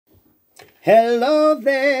Hello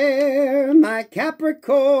there, my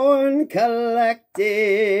Capricorn collective.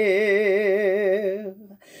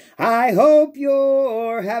 I hope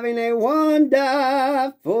you're having a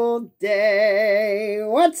wonderful day.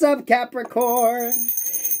 What's up, Capricorn?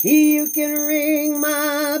 You can ring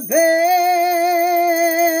my bell,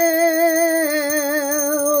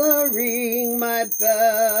 ring my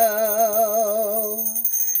bell.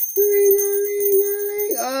 Ring-a-ling-a-ling.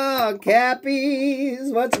 Oh,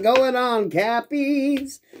 Cappies, what's going on,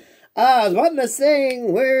 Cappies? I was wanting to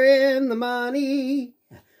sing, we're in the money.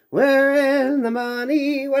 We're in the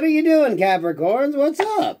money. What are you doing, Capricorns? What's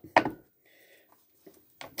up?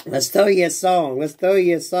 Let's throw you a song. Let's throw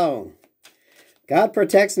you a song. God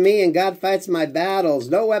protects me and God fights my battles.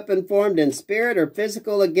 No weapon formed in spirit or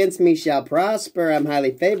physical against me shall prosper. I'm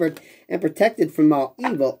highly favored and protected from all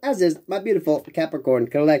evil, as is my beautiful Capricorn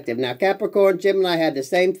collective. Now, Capricorn, Gemini had the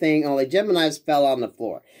same thing, only Gemini's fell on the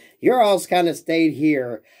floor. Your all's kind of stayed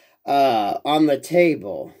here on the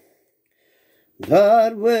table.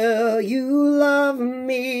 But will you love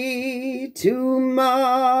me tomorrow?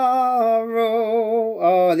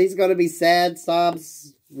 Oh, are these going to be sad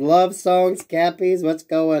sobs? Love songs, Cappies? What's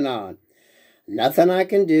going on? Nothing I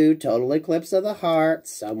can do. Total eclipse of the heart.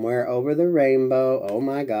 Somewhere over the rainbow. Oh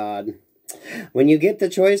my God. When you get the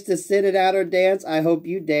choice to sit it out or dance, I hope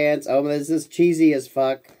you dance. Oh, this is cheesy as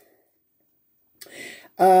fuck.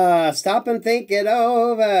 Stop and think it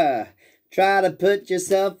over. Try to put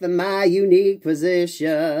yourself in my unique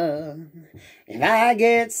position. If I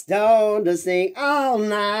get stoned to sing all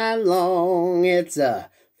night long, it's a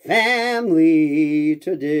family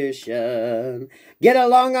tradition. Get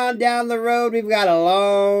along on down the road. We've got a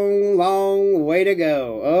long, long way to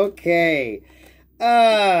go. Okay.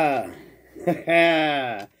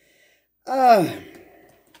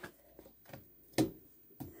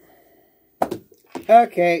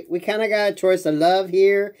 Okay, we kind of got a choice of love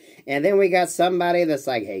here. And then we got somebody that's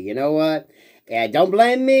like, hey, you know what? Yeah, don't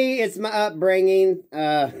blame me. It's my upbringing.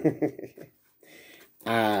 I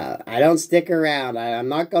don't stick around. I'm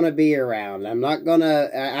not going to be around.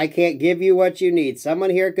 I can't give you what you need.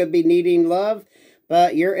 Someone here could be needing love,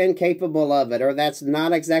 but you're incapable of it. Or that's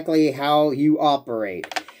not exactly how you operate.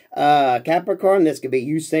 Capricorn, this could be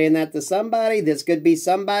you saying that to somebody. This could be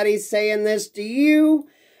somebody saying this to you.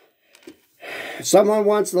 Someone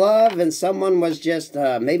wants love and someone was just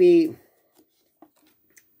maybe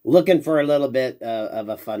looking for a little bit of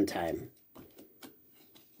a fun time.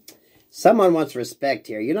 Someone wants respect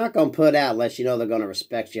here. You're not going to put out unless you know they're going to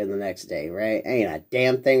respect you the next day, right? Ain't a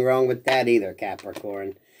damn thing wrong with that either,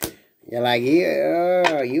 Capricorn. You're like,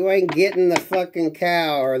 you ain't getting the fucking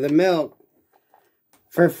cow or the milk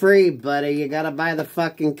for free, buddy. You got to buy the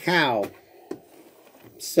fucking cow.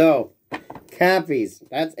 So, Cappies,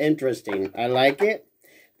 that's interesting. I like it.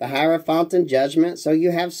 The Hierophant and Judgment, so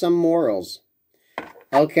you have some morals.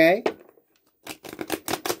 Okay?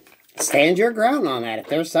 Stand your ground on that. If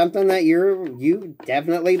there's something that you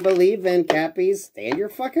definitely believe in, Cappies, stand your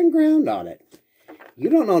fucking ground on it. You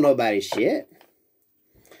don't know nobody's shit.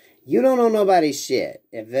 You don't know nobody's shit.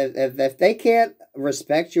 If they can't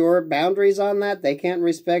respect your boundaries on that, they can't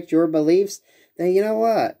respect your beliefs, then you know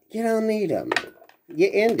what? You don't need them. You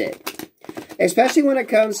end it. Especially when it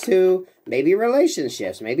comes to maybe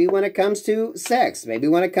relationships, maybe when it comes to sex, maybe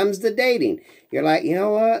when it comes to dating. You're like, you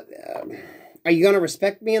know what? Are you going to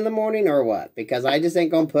respect me in the morning or what? Because I just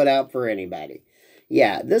ain't going to put out for anybody.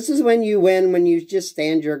 Yeah, this is when you win, when you just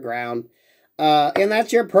stand your ground. And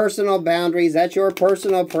that's your personal boundaries. That's your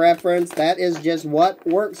personal preference. That is just what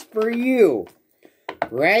works for you.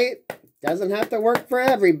 Right? Doesn't have to work for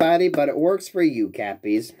everybody, but it works for you,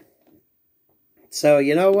 Cappies. So,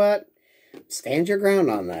 you know what? Stand your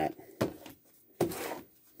ground on that.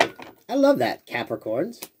 I love that,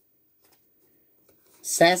 Capricorns.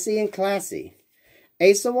 Sassy and classy.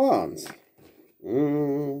 Ace of Wands.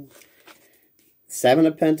 Seven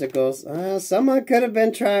of Pentacles. Someone could have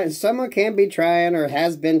been trying, someone can be trying or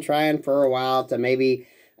has been trying for a while to maybe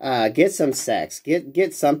get some sex.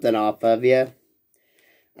 Get something off of you.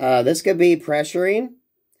 This could be pressuring.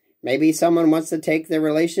 Maybe someone wants to take the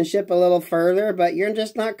relationship a little further, but you're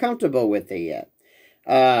just not comfortable with it yet.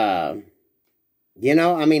 You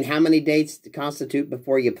know, I mean, how many dates constitute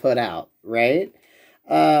before you put out, right?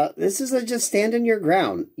 This is just standing your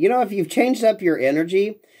ground. You know, if you've changed up your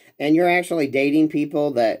energy and you're actually dating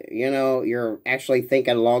people that, you know, you're actually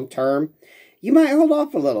thinking long term, you might hold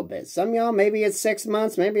off a little bit. Some of y'all, maybe it's 6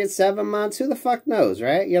 months, maybe it's 7 months. Who the fuck knows,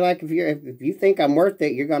 right? You're like, if you think I'm worth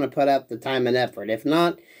it, you're going to put up the time and effort. If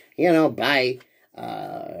not, you know, bye.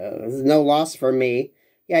 There's no loss for me.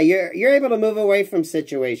 Yeah, you're able to move away from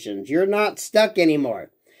situations. You're not stuck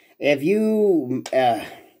anymore. If you,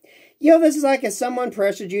 you know, this is like if someone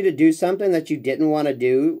pressured you to do something that you didn't want to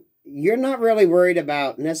do, you're not really worried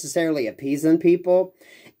about necessarily appeasing people.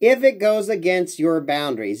 If it goes against your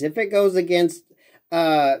boundaries, if it goes against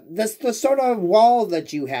the sort of wall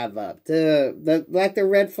that you have up, like the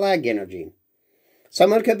red flag energy,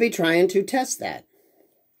 someone could be trying to test that.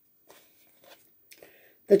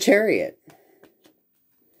 The Chariot.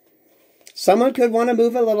 Someone could want to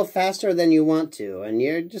move a little faster than you want to, and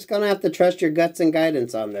you're just going to have to trust your guts and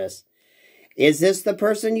guidance on this. Is this the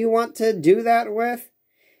person you want to do that with?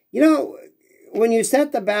 You know, when you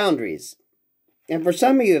set the boundaries, and for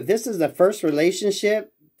some of you, if this is the first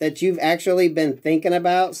relationship that you've actually been thinking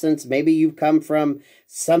about since maybe you've come from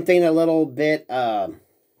something a little bit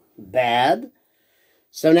bad.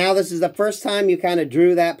 So now this is the first time you kind of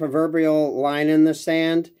drew that proverbial line in the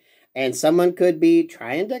sand. And someone could be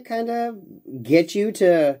trying to kind of get you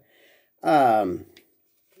to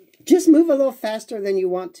just move a little faster than you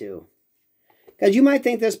want to. Because you might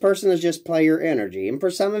think this person is just player energy. And for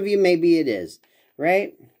some of you, maybe it is.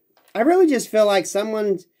 Right? I really just feel like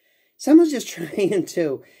someone's just trying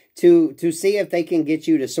to see if they can get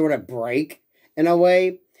you to sort of break in a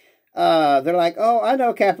way. They're like, oh, I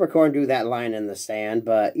know Capricorn drew that line in the sand.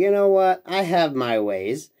 But you know what? I have my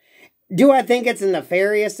ways. Do I think it's a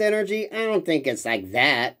nefarious energy? I don't think it's like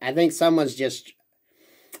that. I think someone's just...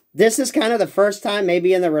 This is kind of the first time,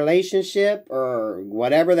 maybe in the relationship, or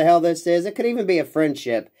whatever the hell this is. It could even be a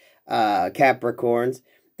friendship, Capricorns.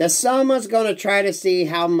 That someone's going to try to see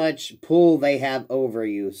how much pull they have over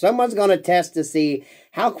you. Someone's going to test to see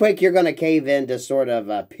how quick you're going to cave into sort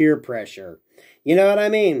of peer pressure. You know what I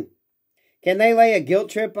mean? Can they lay a guilt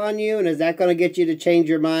trip on you, and is that going to get you to change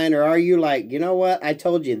your mind? Or are you like, you know what? I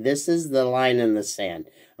told you, this is the line in the sand.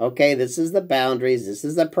 Okay, this is the boundaries. This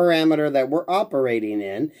is the parameter that we're operating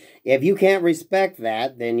in. If you can't respect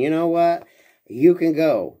that, then you know what? You can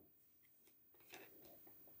go.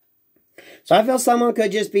 So I feel someone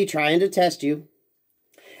could just be trying to test you.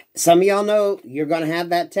 Some of y'all know you're going to have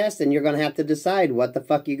that test, and you're going to have to decide what the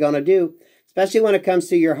fuck you're going to do. Especially when it comes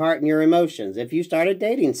to your heart and your emotions. If you started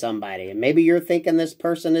dating somebody and maybe you're thinking this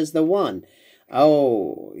person is the one.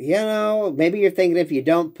 Oh, you know, maybe you're thinking if you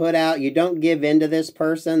don't you don't give in to this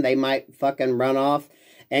person, they might fucking run off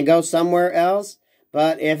and go somewhere else.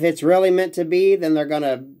 But if it's really meant to be, then they're going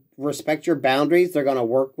to respect your boundaries. They're going to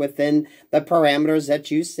work within the parameters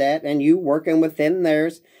that you set, and you working within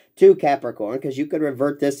theirs too, Capricorn. Because you could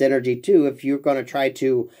revert this energy too if you're going to try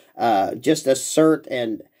to just assert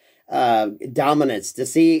and dominance to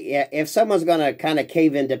see if someone's going to kind of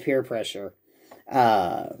cave into peer pressure.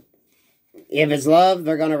 If it's love,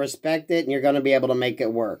 they're going to respect it, and you're going to be able to make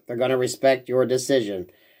it work. They're going to respect your decision.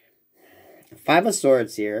 Five of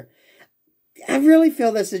Swords here. I really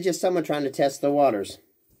feel this is just someone trying to test the waters.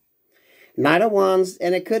 Knight of Wands,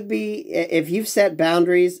 and it could be if you've set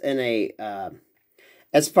boundaries in a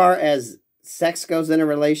as far as sex goes in a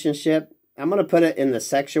relationship. I'm going to put it in the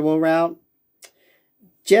sexual route.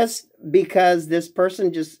 Just because this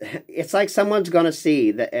person it's like someone's going to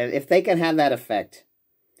see that if they can have that effect.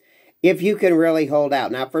 If you can really hold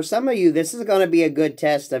out. Now, for some of you, this is going to be a good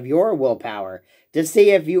test of your willpower to see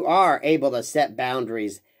if you are able to set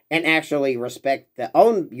boundaries and actually respect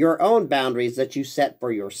your own boundaries that you set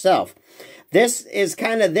for yourself. This is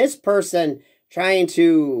kind of this person trying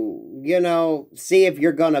to, you know, see if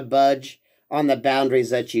you're going to budge on the boundaries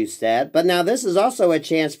that you set. But now this is also a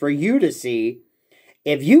chance for you to see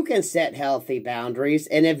if you can set healthy boundaries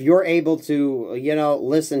and if you're able to, you know,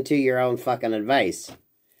 listen to your own fucking advice.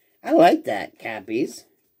 I like that, Cappies.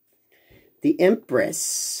 The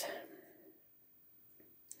Empress.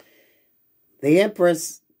 The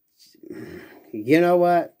Empress, you know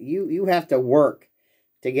what? You have to work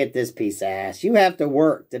to get this piece of ass. You have to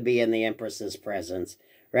work to be in the Empress's presence,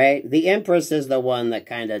 right? The Empress is the one that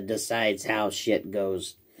kind of decides how shit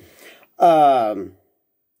goes. For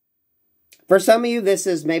some of you, this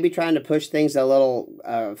is maybe trying to push things a little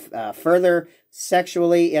further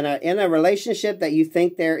sexually in a relationship that you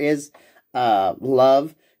think there is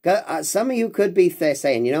love. Some of you could be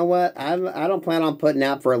saying, you know what, I don't plan on putting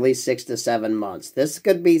out for at least 6 to 7 months. This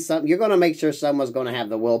could be something, you're going to make sure someone's going to have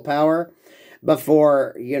the willpower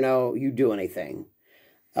before, you know, you do anything.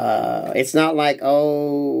 It's not like, 4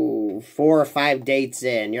 or 5 dates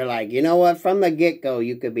in. You're like, you know what? From the get-go,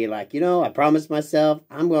 you could be like, you know, I promised myself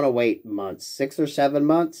I'm going to wait months, 6 or 7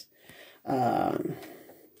 months.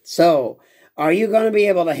 So Are you going to be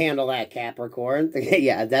able to handle that, Capricorn?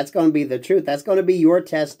 Yeah, that's going to be the truth. That's going to be your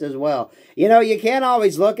test as well. You know, you can't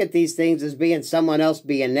always look at these things as being someone else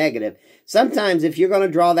being negative. Sometimes if you're going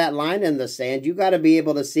to draw that line in the sand, you got to be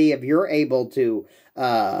able to see if you're able to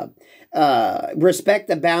respect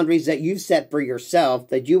the boundaries that you've set for yourself,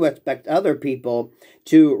 that you expect other people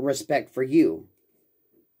to respect for you.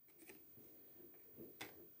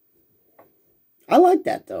 I like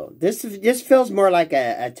that, though. This feels more like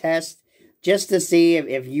a test just to see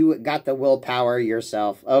if you got the willpower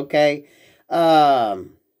yourself, okay? 7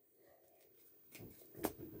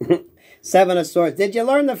 of Swords. Did you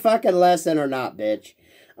learn the fucking lesson or not, bitch?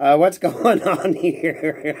 What's going on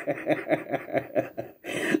here?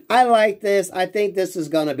 I like this. I think this is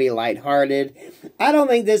going to be lighthearted. I don't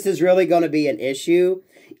think this is really going to be an issue.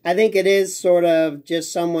 I think it is sort of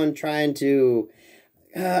just someone trying to...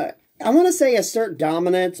 I want to say assert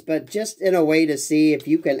dominance, but just in a way to see if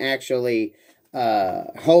you can actually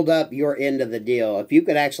hold up your end of the deal. If you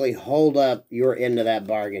could actually hold up your end of that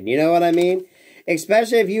bargain. You know what I mean?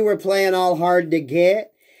 Especially if you were playing all hard to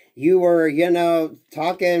get. You were, you know,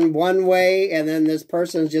 talking one way, and then this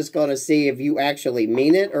person's just going to see if you actually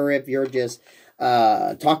mean it or if you're just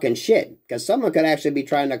talking shit. Because someone could actually be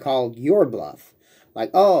trying to call your bluff. Like,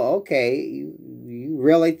 oh, okay, you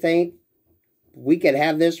really think we could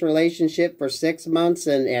have this relationship for 6 months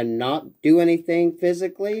and not do anything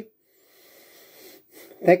physically?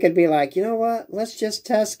 They could be like, you know what? Let's just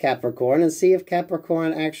test Capricorn and see if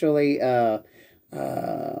Capricorn actually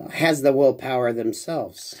has the willpower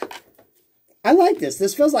themselves. I like this.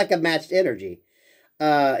 This feels like a matched energy.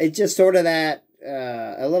 It's just sort of that,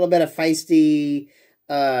 a little bit of feisty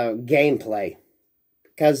gameplay.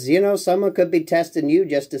 Because, you know, someone could be testing you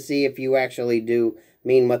just to see if you actually do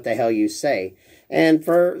mean what the hell you say. And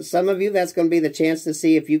for some of you, that's going to be the chance to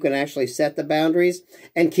see if you can actually set the boundaries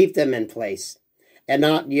and keep them in place. And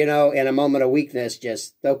not, you know, in a moment of weakness,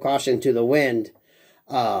 just throw caution to the wind.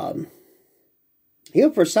 You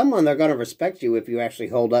know, for someone, they're going to respect you if you actually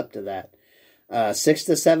hold up to that 6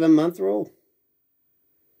 to 7 month rule.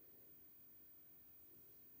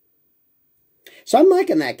 So I'm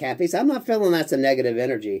liking that, Cappies. I'm not feeling that's a negative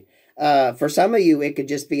energy. For some of you, it could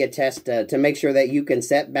just be a test to make sure that you can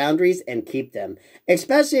set boundaries and keep them.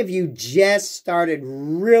 Especially if you just started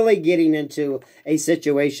really getting into a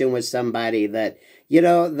situation with somebody that, you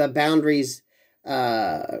know, the boundaries,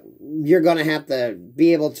 you're going to have to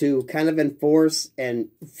be able to kind of enforce and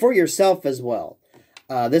for yourself as well.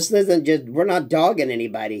 This isn't just, we're not dogging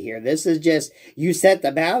anybody here. This is just, you set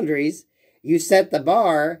the boundaries. You set the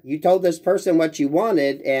bar, you told this person what you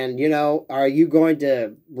wanted, and, you know, are you going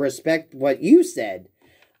to respect what you said?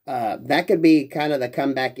 That could be kind of the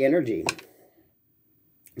comeback energy.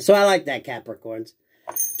 So I like that, Capricorns.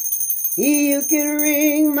 You can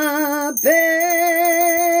ring my bell,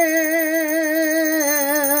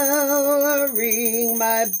 ring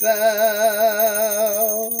my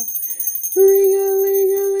bell,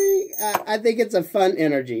 ring-a-ling-a-ling. I think it's a fun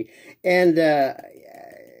energy, and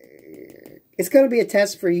it's going to be a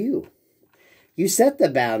test for you. You set the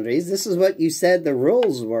boundaries. This is what you said the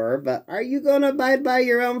rules were. But are you going to abide by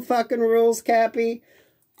your own fucking rules, Cappy?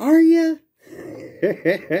 Are you?